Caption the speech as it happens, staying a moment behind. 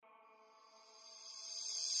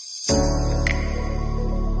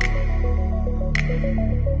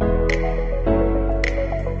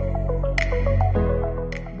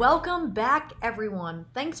Welcome back, everyone.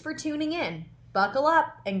 Thanks for tuning in. Buckle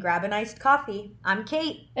up and grab an iced coffee. I'm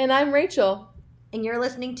Kate. And I'm Rachel. And you're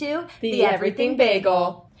listening to The Everything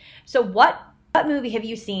Bagel. So what movie have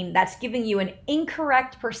you seen that's giving you an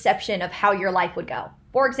incorrect perception of how your life would go?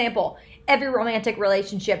 For example, every romantic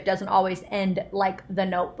relationship doesn't always end like The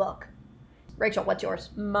Notebook. Rachel, what's yours?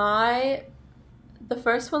 The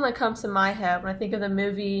first one that comes to my head when I think of the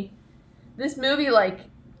movie, this movie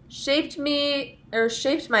shaped my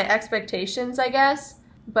expectations, I guess.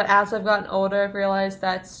 But as I've gotten older, I've realized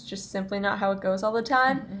that's just simply not how it goes all the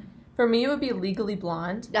time. Mm-hmm. For me, it would be Legally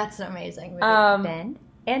Blonde. That's an amazing movie. Bend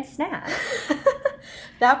and snap.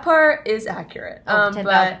 That part is accurate.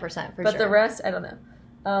 10,000% for sure. But the rest, I don't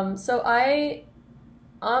know. So I,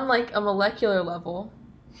 on a molecular level,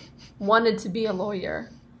 wanted to be a lawyer.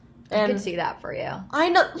 I can see that for you. I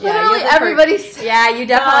know. Literally everybody's... Yeah, you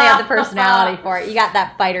definitely have the personality for it. You got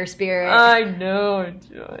that fighter spirit. I know.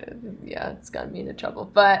 Yeah, it's gotten me into trouble.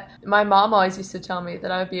 But my mom always used to tell me that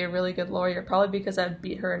I would be a really good lawyer, probably because I'd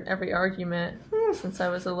beat her in every argument since I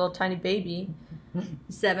was a little tiny baby.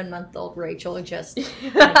 7-month-old Rachel just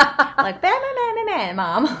bam,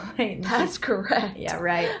 Mom. That's correct. Yeah,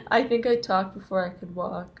 right. I think I talked before I could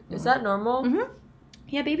walk. Is that normal? Mm-hmm.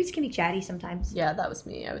 Yeah, babies can be chatty sometimes. Yeah, that was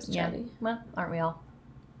me. I was chatty. Yeah. Well, aren't we all?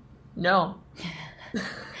 No.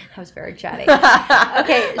 I was very chatty.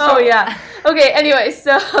 Okay. So, yeah. Okay, anyway,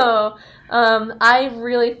 so I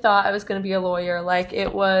really thought I was going to be a lawyer.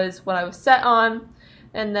 It was what I was set on,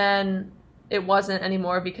 and then it wasn't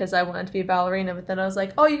anymore because I wanted to be a ballerina, but then I was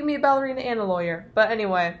like, oh, you can be a ballerina and a lawyer. But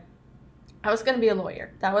anyway, I was going to be a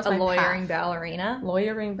lawyer. That was my lawyering path. ballerina.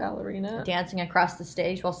 Lawyering ballerina. Dancing across the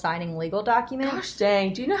stage while signing legal documents. Gosh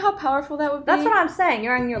dang. Do you know how powerful that would be? That's what I'm saying.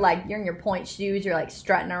 You're in your point shoes. You're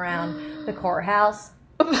strutting around the courtesy.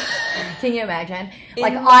 Can you imagine?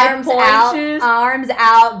 Arms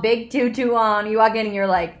out, big tutu on. You walk in and you're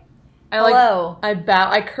like, hello. I bow.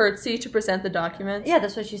 I curtsy to present the documents. Yeah,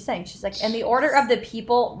 that's what she's saying. She's like, in the order of the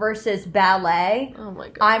people versus ballet. Oh my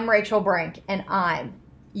God. I'm Rachel Brink and I'm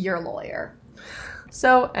your lawyer.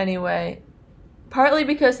 So anyway, partly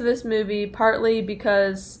because of this movie, partly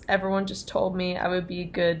because everyone just told me I was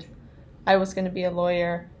going to be a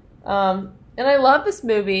lawyer. And I love this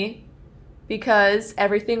movie because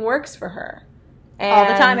everything works for her. And all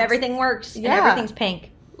the time, everything works. Yeah. And everything's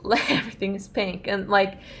pink. Everything is pink. And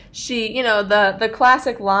she, the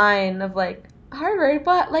classic line of Harvard,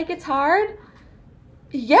 but it's hard.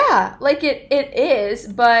 Yeah, it is,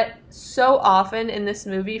 but so often in this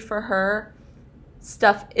movie for her,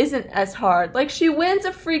 stuff isn't as hard. She wins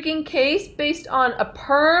a freaking case based on a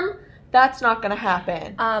perm. That's not going to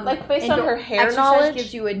happen. Based on her hair exercise knowledge.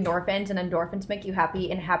 Gives you endorphins, and endorphins make you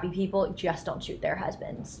happy, and happy people just don't shoot their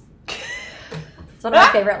husbands. It's one of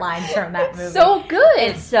my favorite lines from that movie. It's so good.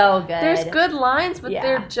 It's so good. There's good lines, but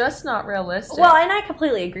they're just not realistic. Well, and I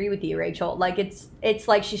completely agree with you, Rachel. It's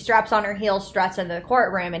like she straps on her heels, struts into the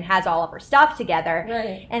courtroom, and has all of her stuff together.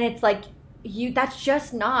 Right. And it's that's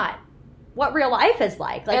just not what real life is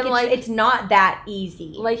like. It's not that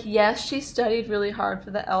easy. Yes, she studied really hard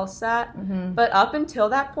for the LSAT, but up until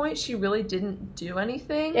that point, she really didn't do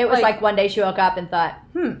anything. It was one day she woke up and thought,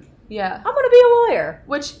 yeah, I'm going to be a lawyer.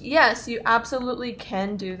 Which, yes, you absolutely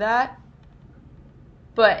can do that,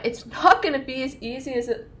 but it's not going to be as easy as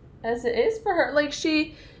it is for her.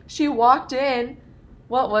 She walked in,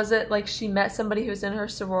 what was it? She met somebody who was in her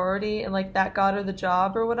sorority, and that got her the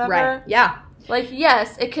job or whatever. Right, yeah.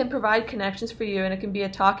 Yes, it can provide connections for you, and it can be a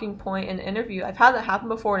talking point in an interview. I've had that happen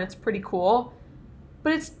before, and it's pretty cool,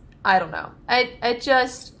 but I don't know.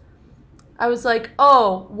 I was like,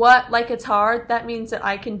 oh, what? It's hard? That means that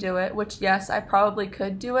I can do it, which, yes, I probably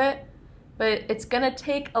could do it, but it's going to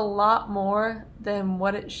take a lot more than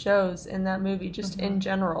what it shows in that movie, just in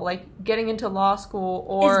general. Getting into law school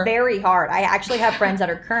or... It's very hard. I actually have friends that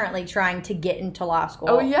are currently trying to get into law school.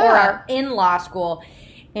 Oh, yeah. Or are in law school,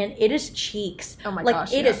 and it is cheeks. Oh, my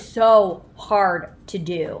gosh, It is so hard to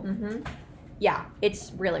do. Mm-hmm. Yeah,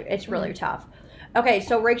 it's really tough. Okay,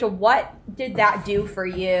 so Rachel, what did that do for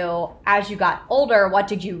you as you got older? What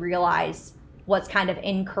did you realize was kind of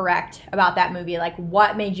incorrect about that movie?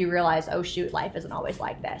 What made you realize, oh shoot, life isn't always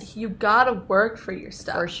like this? You gotta work for your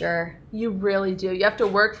stuff. For sure. You really do. You have to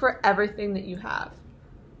work for everything that you have.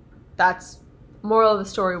 That's moral of the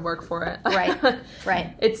story, work for it. Right,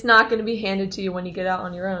 right. It's not going to be handed to you when you get out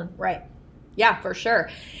on your own. Right. Yeah, for sure.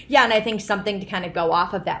 Yeah, and I think something to kind of go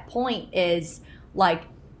off of that point is,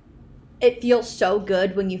 it feels so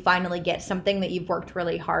good when you finally get something that you've worked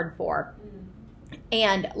really hard for.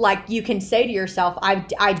 And, like, you can say to yourself, I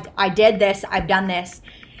did this, I've done this,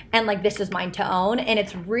 and, like, this is mine to own. And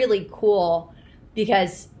it's really cool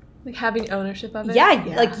because... Like, having ownership of it? Yeah,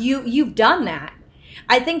 like, you've done that.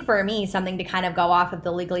 I think for me, something to kind of go off of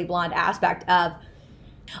the Legally Blonde aspect of,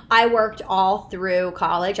 I worked all through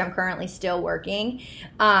college. I'm currently still working.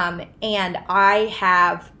 And I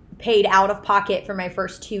have paid out of pocket for my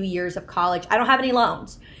first 2 years of college. I don't have any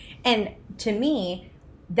loans. And to me,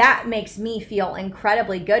 that makes me feel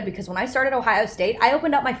incredibly good because when I started Ohio State, I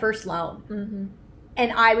opened up my first loan. Mm-hmm.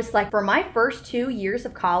 And I was like, for my first 2 years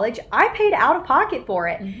of college, I paid out of pocket for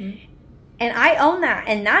it. Mm-hmm. And I own that.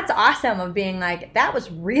 And that's awesome of being like, that was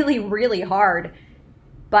really, really hard.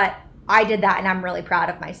 But I did that and I'm really proud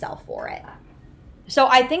of myself for it. So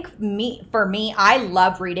I think for me, I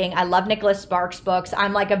love reading. I love Nicholas Sparks books.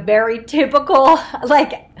 I'm like a very typical,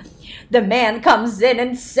 like, the man comes in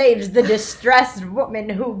and saves the distressed woman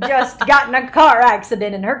who just got in a car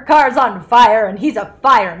accident and her car's on fire and he's a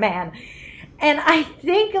fireman. And I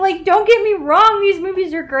think, like, don't get me wrong, these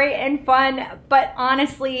movies are great and fun, but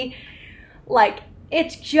honestly, like,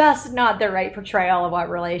 it's just not the right portrayal of what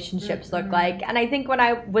relationships look like. And I think when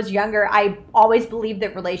I was younger, I always believed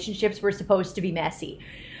that relationships were supposed to be messy.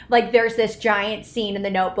 Like, there's this giant scene in The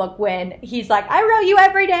Notebook when he's like, I wrote you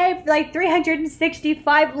every day, like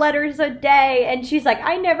 365 letters a day. And she's like,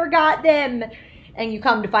 I never got them. And you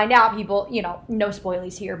come to find out, people, you know, no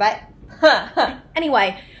spoilies here. But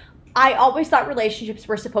anyway, I always thought relationships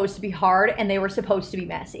were supposed to be hard and they were supposed to be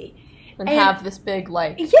messy. And have this big,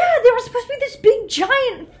 like... Yeah, there was supposed to be this big,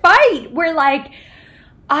 giant fight where, like,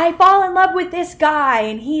 I fall in love with this guy,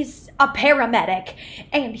 and he's a paramedic,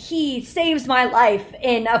 and he saves my life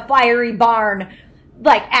in a fiery barn,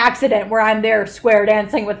 like, accident where I'm there square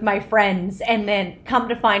dancing with my friends, and then come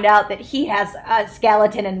to find out that he has a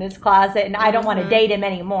skeleton in his closet, and I don't want to date him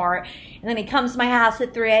anymore. And then he comes to my house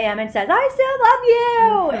at 3 a.m. and says, I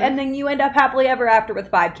still love you! And then you end up happily ever after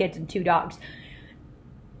with 5 kids and 2 dogs.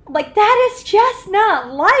 Like, that is just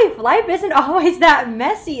not life. Life isn't always that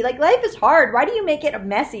messy. Like, life is hard. Why do you make it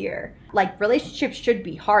messier? Like, relationships should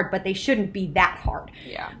be hard, but they shouldn't be that hard.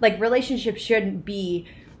 Yeah. Like, relationships shouldn't be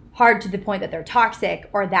hard to the point that they're toxic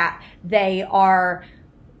or that they are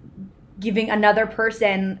giving another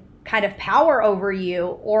person kind of power over you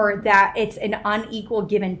or that it's an unequal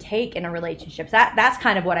give and take in a relationship. That's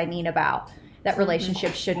kind of what I mean about that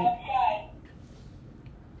relationships shouldn't.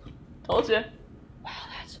 Told you.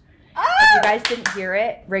 If you guys didn't hear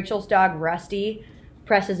it, Rachel's dog, Rusty,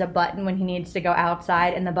 presses a button when he needs to go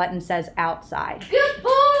outside, and the button says outside. Good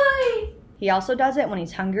boy! He also does it when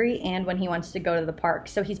he's hungry and when he wants to go to the park.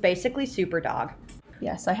 So he's basically super dog.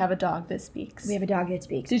 Yes, I have a dog that speaks. We have a dog that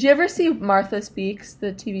speaks. Did you ever see Martha Speaks,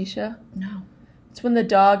 the TV show? No. It's when the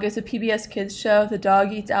dog is a PBS Kids show. The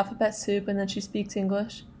dog eats alphabet soup and then she speaks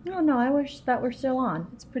English. No, I wish that were still on.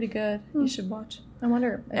 It's pretty good. You should watch. I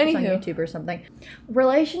wonder if it's on YouTube or something.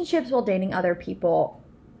 Relationships while dating other people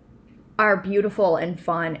are beautiful and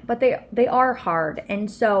fun, but they are hard. And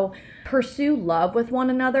so pursue love with one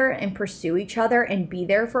another and pursue each other and be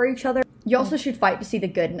there for each other. You also should fight to see the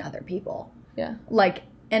good in other people. Yeah. Like,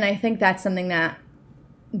 and I think that's something that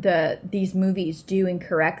these movies do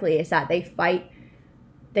incorrectly is that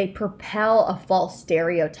they propel a false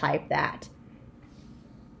stereotype that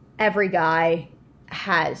every guy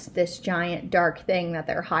has this giant dark thing that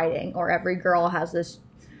they're hiding, or every girl has this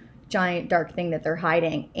giant dark thing that they're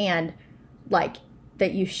hiding, and like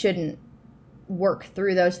that you shouldn't work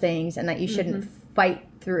through those things and that you shouldn't fight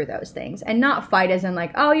through those things. And not fight as in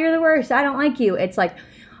like, oh, you're the worst, I don't like you. It's like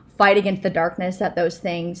fight against the darkness that those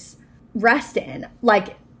things rest in.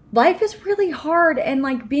 Like, life is really hard, and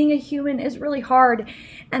like being a human is really hard.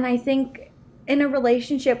 And I think in a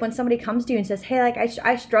relationship, when somebody comes to you and says, hey, like,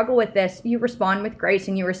 I struggle with this, you respond with grace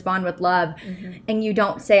and you respond with love. And you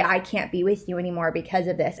don't say, I can't be with you anymore because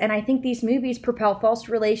of this. And I think these movies propel false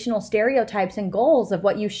relational stereotypes and goals of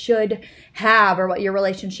what you should have or what your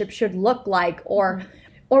relationship should look like, or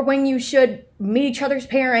when you should meet each other's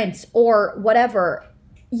parents or whatever.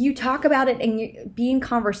 You talk about it and you be in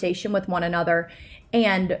conversation with one another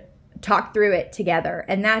and talk through it together.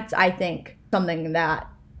 And that's, I think, something that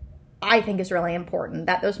I think is really important,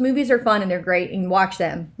 that those movies are fun and they're great and watch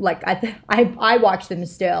them. Like, I watch them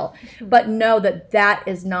still, but know that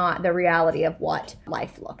is not the reality of what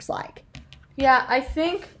life looks like. Yeah, I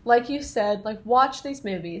think, like you said, like, watch these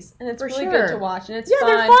movies, and it's really good to watch, and it's fun.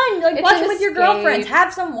 Yeah, they're fun. Like, watch them with your girlfriends.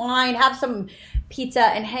 Have some wine, have some pizza,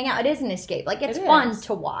 and hang out. It is an escape. Like, it's fun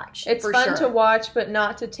to watch. It's fun to watch, but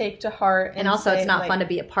not to take to heart. And also, it's not fun to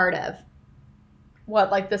be a part of. What,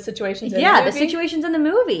 like the situations in the Yeah, movie? the situations in the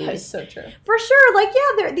movies. That is so true. For sure. Like,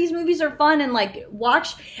 yeah, these movies are fun and, like,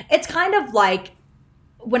 it's kind of like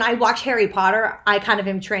when I watch Harry Potter, I kind of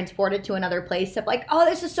am transported to another place of like, oh,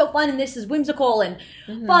 this is so fun and this is whimsical and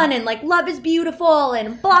fun and like love is beautiful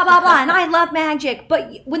and blah, blah, blah. And I love magic.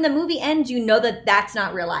 But when the movie ends, you know that that's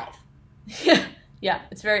not real life. Yeah,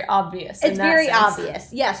 it's very obvious. It's very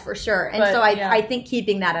obvious. Yes, for sure. And But, so I think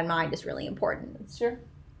keeping that in mind is really important. It's true.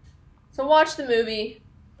 So watch the movie,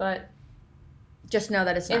 but just know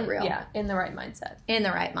that it's not real. Yeah, in the right mindset. In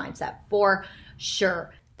the right mindset, for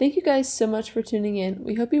sure. Thank you guys so much for tuning in.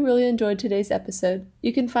 We hope you really enjoyed today's episode.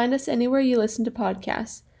 You can find us anywhere you listen to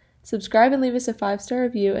podcasts. Subscribe and leave us a 5-star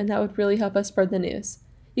review, and that would really help us spread the news.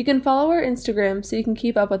 You can follow our Instagram so you can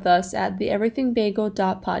keep up with us at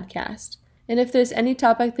theeverythingbagel.podcast. And if there's any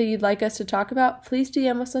topic that you'd like us to talk about, please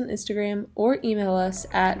DM us on Instagram or email us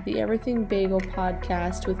at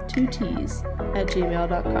theeverythingbagelpodcast with 2 T's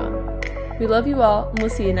 @gmail.com. We love you all, and we'll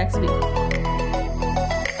see you next week.